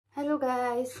Hello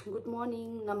guys, good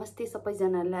morning, नमस्ते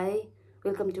सबैजनालाई।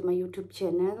 Welcome to my YouTube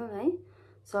channel है।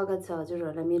 स्वागत छ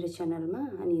हजुरहरूलाई मेरो च्यानलमा।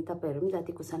 अनि तपाईँहरू पनि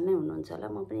जाति कुशल नै हुनुहुन्छ होला,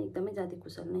 म पनि एकदमै जाति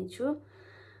कुशल नै छु।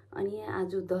 अनि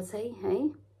आज दसैँ है,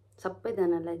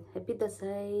 सबैजनालाई ह्याप्पी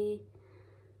दसैँ।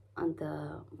 अन्त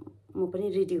म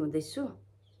पनि रेडी हुँदैछु,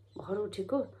 भर्खर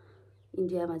उठेको।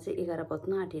 इन्डियामा चाहिँ 11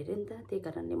 बज्न आँट्यो अरे नि त, त्यही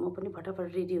कारणले म पनि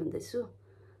फटाफट रेडी हुँदैछु।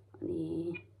 अनि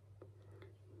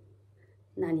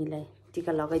नानीलाई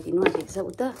टिका लगाइदिनु आँटेको छ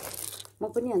उता, म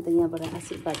पनि अन्त यहाँबाट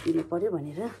आशीर्वाद दिनु पर्यो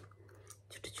भनेर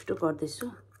छिटो छिटो गर्दैछु।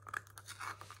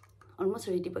 अलमोस्ट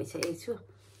रेडी भइसकेको छु।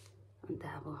 अन्त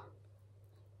अब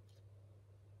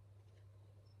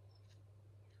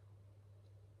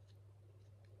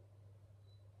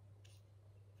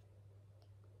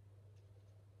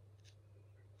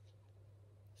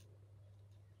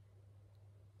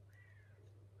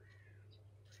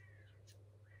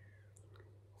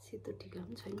सेतो टिका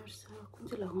पनि छैन रहेछ, कुन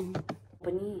चाहिँ लगाउनु।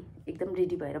 पनि एकदम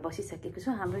रेडी भएर बसिसकेको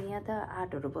छु। हाम्रो यहाँ त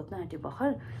 8 बज्न आँट्यो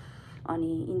भर्खर। अनि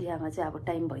इन्डियामा चाहिँ अब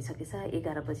टाइम भइसकेछ,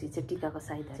 11 बजी चाहिँ टिकाको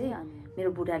सायद चाहिँ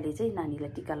मेरो बुढाले चाहिँ नानीलाई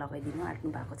टिका लगाइदिनु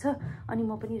आँट्नु भएको छ। अनि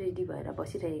म पनि रेडी भएर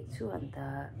बसिरहेको छु। अन्त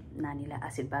नानीलाई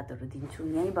आशीर्वादहरू दिन्छु,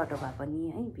 यहीँबाट भए पनि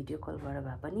है, भिडियो कलबाट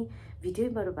भए पनि,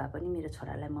 भिडियोबाट भए पनि मेरो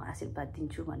छोरालाई म आशीर्वाद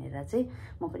दिन्छु भनेर चाहिँ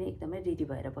म पनि एकदमै रेडी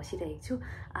भएर बसिरहेको छु।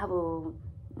 अब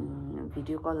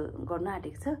भिडियो कल गर्न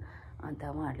आँटेको छ। अन्त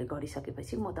उहाँहरूले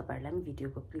गरिसकेपछि म तपाईँहरूलाई पनि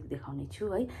भिडियोको क्लिप देखाउने छु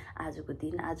है। आजको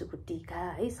दिन, आजको टिका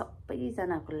है,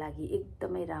 सबैजनाको लागि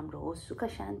एकदमै राम्रो होस्, सुख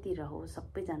शान्ति रहोस्,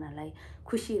 सबैजनालाई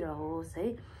खुसी रहोस् है।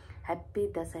 ह्याप्पी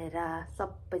दशहरा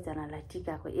सबैजनालाई।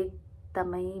 टिकाको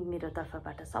एकदमै मेरो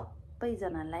तर्फबाट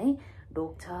सबैजनालाई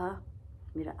ढोक छ।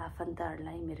 मेरो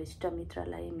आफन्तहरूलाई, मेरो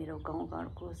इष्टमित्रलाई, मेरो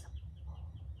गाउँघरको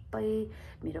सबै,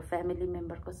 मेरो फ्यामिली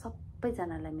मेम्बरको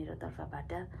सबैजनालाई मेरो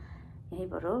तर्फबाट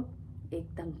यहीँबाट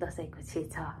एकदम दसैँको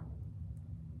छेछ।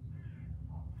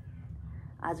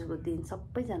 आजको दिन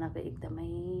सबैजनाको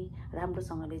एकदमै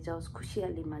राम्रोसँगले जाओस्,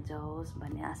 खुसियालीमा जाओस्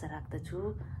भन्ने आशा राख्दछु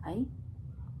है।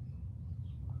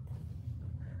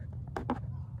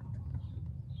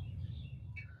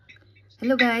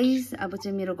 हेलो गाइस, अब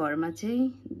चाहिँ मेरो घरमा चाहिँ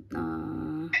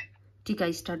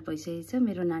टिका स्टार्ट भइसकेको छ।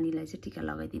 मेरो नानीलाई चाहिँ टिका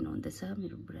लगाइदिनु हुँदैछ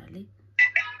मेरो बुढाले।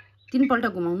 3 पल्ट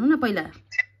घुमाउनु न पहिला,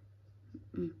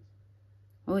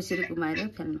 हो यसरी घुमाएर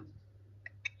फेल्नु।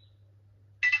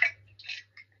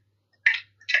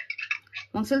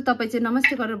 मङ्सेल तपाईँ चाहिँ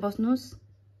नमस्ते गरेर बस्नुहोस्,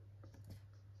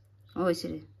 हो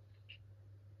यसरी।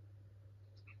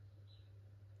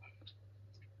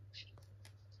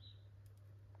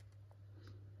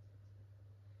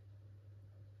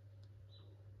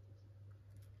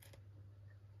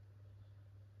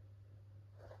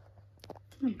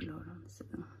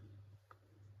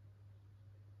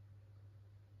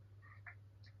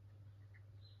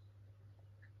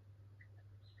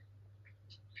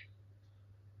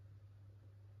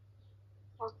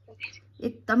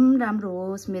 एकदम राम्रो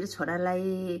होस्, मेरो छोरालाई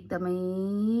एकदमै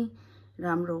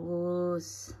राम्रो होस्,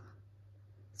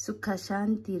 सुख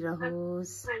शान्ति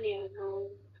रहोस्,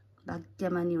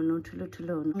 भाग्यमानी हुनु, ठुलो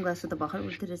ठुलो हुनु। गाँसो त भर्खर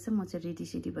उठ्दो रहेछ, म चाहिँ रेडी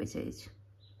सेडी भइसकेको छु।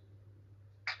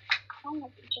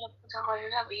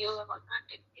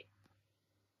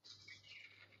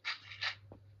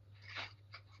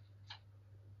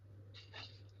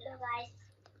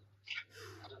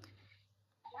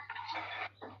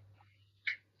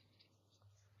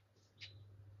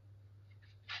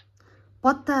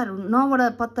 पत्ताहरू 9वटा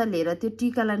पत्ता लिएर त्यो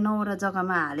टिकालाई 9वटा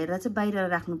जग्गामा हालेर चाहिँ बाहिर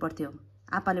राख्नु पर्थ्यो।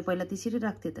 आपाले पहिला त्यसरी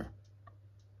राख्थ्यो त।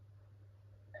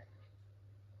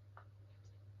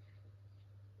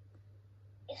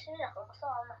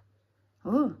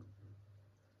 हो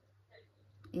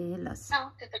ए लस,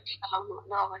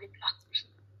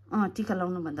 टिका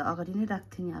लाउनुभन्दा अगाडि नै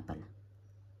राख्थ्यो नि आपाले।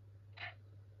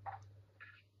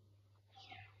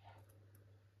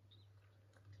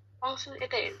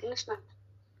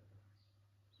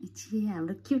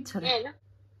 हाम्रो क्युट छोरा।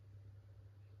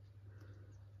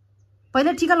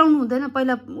 पहिला टिका लाउनु हुँदैन,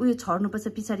 पहिला उयो छर्नुपर्छ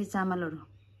पछाडि।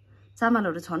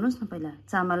 चामलहरू छर्नुहोस् न पहिला।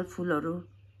 चामल फुलहरू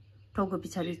टाउको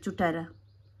पछाडि चुटाएर,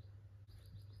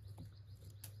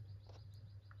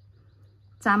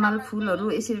 चामल फुलहरू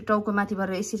यसरी टाउको माथिबाट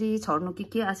यसरी छर्नु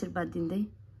के आशीर्वाद दिँदै।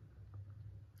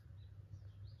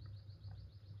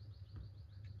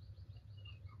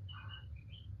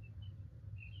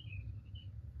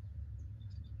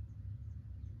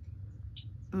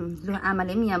 ल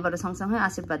आमाले पनि यहाँबाट सँगसँगै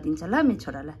आशीर्वाद दिन्छ ल मेरो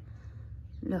छोरालाई।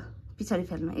 ल पछाडि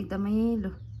फेर्नु एकदमै। ल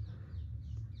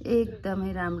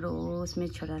एकदमै राम्रो होस्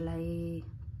मेरो छोरालाई।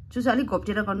 चुस अलिक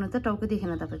घोप्टेर गर्नु त, टाउको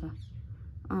देखेन तपाईँको।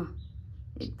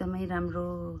 एकदमै राम्रो,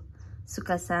 सुख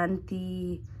शान्ति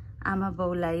आमा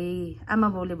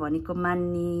बाउले भनेको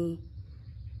मान्ने,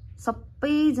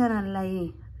 सबैजनालाई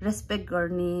रेस्पेक्ट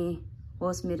गर्ने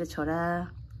होस् मेरो छोरा।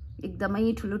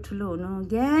 एकदमै ठुलो ठुलो हुनु,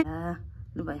 ज्ञान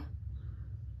लु भयो।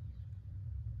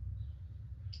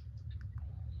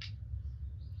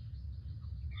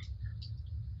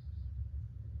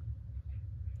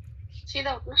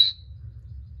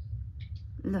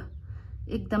 ल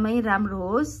एकदमै राम्रो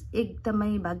होस्,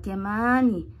 एकदमै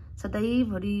भाग्यमानी,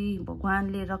 सधैँभरि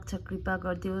भगवानले रक्षा कृपा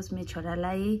गरिदियोस् मेरो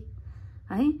छोरालाई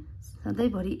है।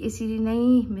 सधैँभरि यसरी नै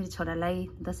मेरो छोरालाई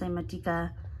दसैँमा टिका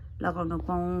लगाउन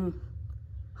पाऊँ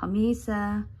हमेसा।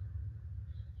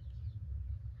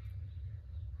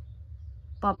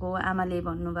 पपो आमाले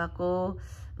भन्नुभएको,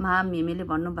 मेमेले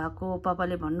भन्नुभएको,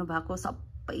 पपाले भन्नुभएको,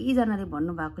 सबैजनाले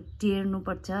भन्नुभएको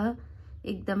टेर्नुपर्छ।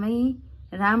 एकदमै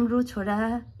राम्रो छोरा,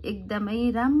 एकदमै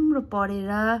राम्रो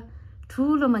पढेर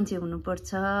ठुलो मान्छे हुनुपर्छ।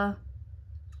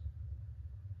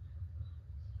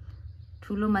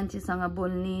 ठुलो मान्छेसँग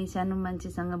बोल्ने, सानो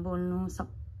मान्छेसँग बोल्नु,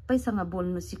 सबैसँग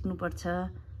बोल्नु सिक्नुपर्छ।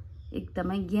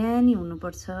 एकदमै ज्ञानी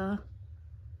हुनुपर्छ।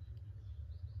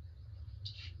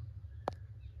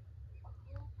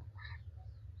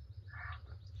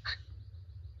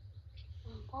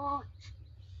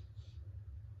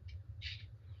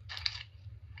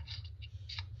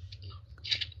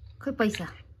 खै पैसा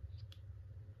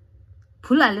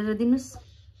फुल हालेर दिनुस्।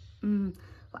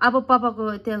 अब पापाको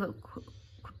त्यहाँ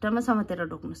खुट्टामा समातेर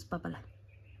ढोक्नुस् पापालाई।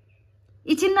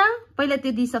 एकछिन न, पहिला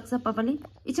त्यो दिइसक्छ पापाले,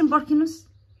 एकछिन पर्खिनुस्।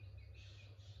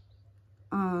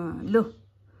 लो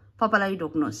पापालाई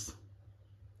ढोक्नुहोस्।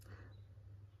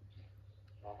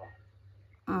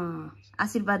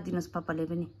 आशीर्वाद दिनुहोस् पापाले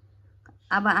पनि।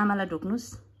 अब आमालाई ढोक्नुहोस्।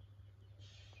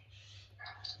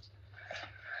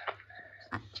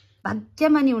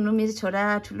 भाग्यमानी हुनु मेरो छोरा,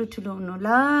 ठुलो ठुलो हुनु ल।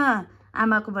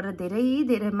 आमाकोबाट धेरै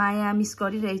धेरै माया मिस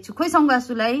गरिरहेछु। खोइ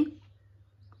सङ्गासुलाई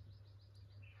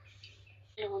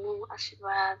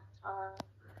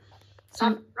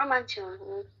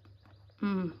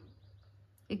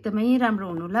एकदमै राम्रो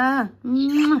हुनु ल।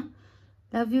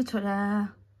 लभ यु छोरा।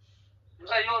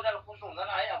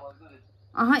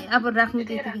 अब राख्नु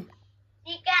त्यतिकै।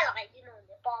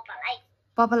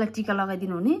 पापालाई टिका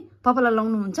लगाइदिनु हुने? पापालाई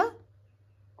लाउनुहुन्छ?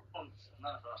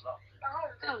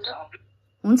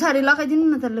 हुन्छ अरे लगाइदिनु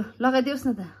न त। लु लगाइदियोस् न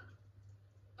त।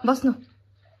 बस्नु।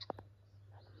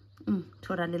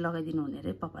 छोराले लगाइदिनु हुने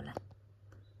रे पापालाई।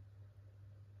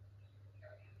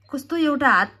 कस्तो एउटा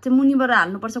हात चाहिँ मुनिबाट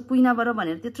हाल्नुपर्छ कुइनाबाट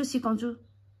भनेर त्यत्रो सिकाउँछु।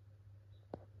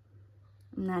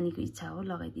 नानीको इच्छा हो,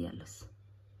 लगाइदिइहालोस्।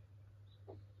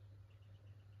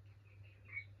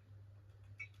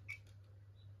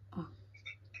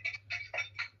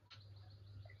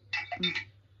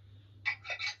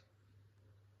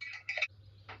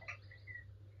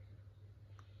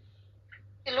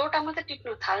 लोटा मात्रै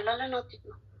टिप्नु, थाललाई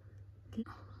नटिप्नु।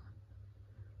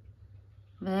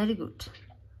 Very good.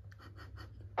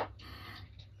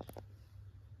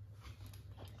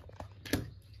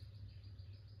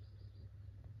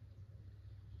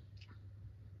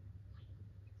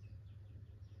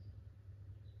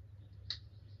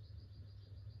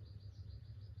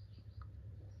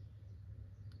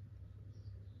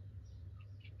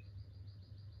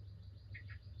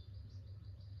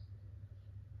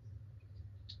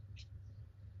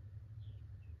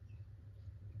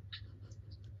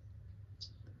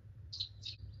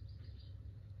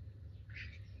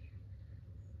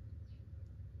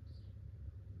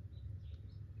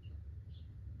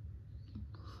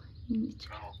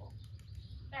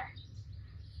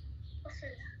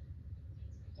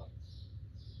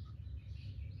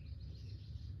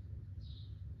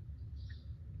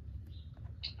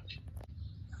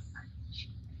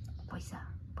 पैसा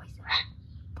पैसा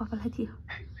पापालाई दियो।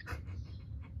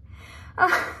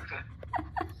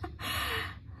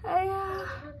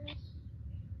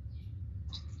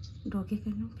 ढोकेको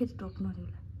नि फेरि ढोक्नु अरे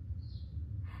उसलाई।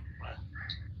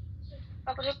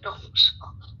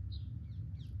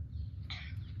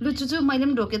 लु चुचु मैले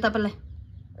पनि ढोकेँ तपाईँलाई।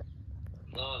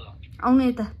 आउनु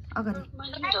यता अगाडि।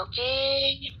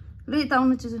 लु यता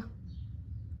आउनु चुचु।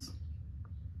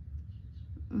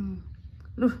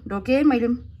 लु ढोकेँ मैले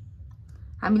पनि।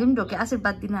 हामीले पनि ढोकेँ।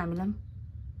 आशीर्वाद दिनु हामीलाई पनि।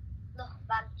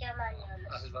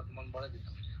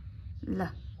 ल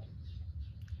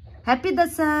ह्याप्पी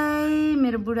दसैँ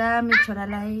मेरो बुढा मेरो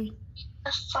छोरालाई।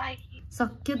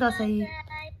 सक्यो दसैँ।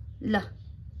 ल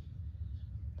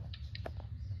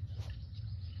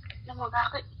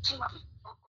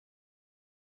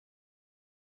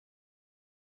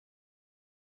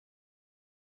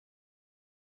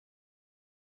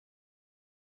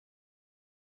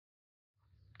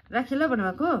राखेँ ल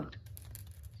भन्नुभएको।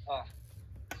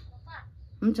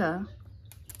 हुन्छ।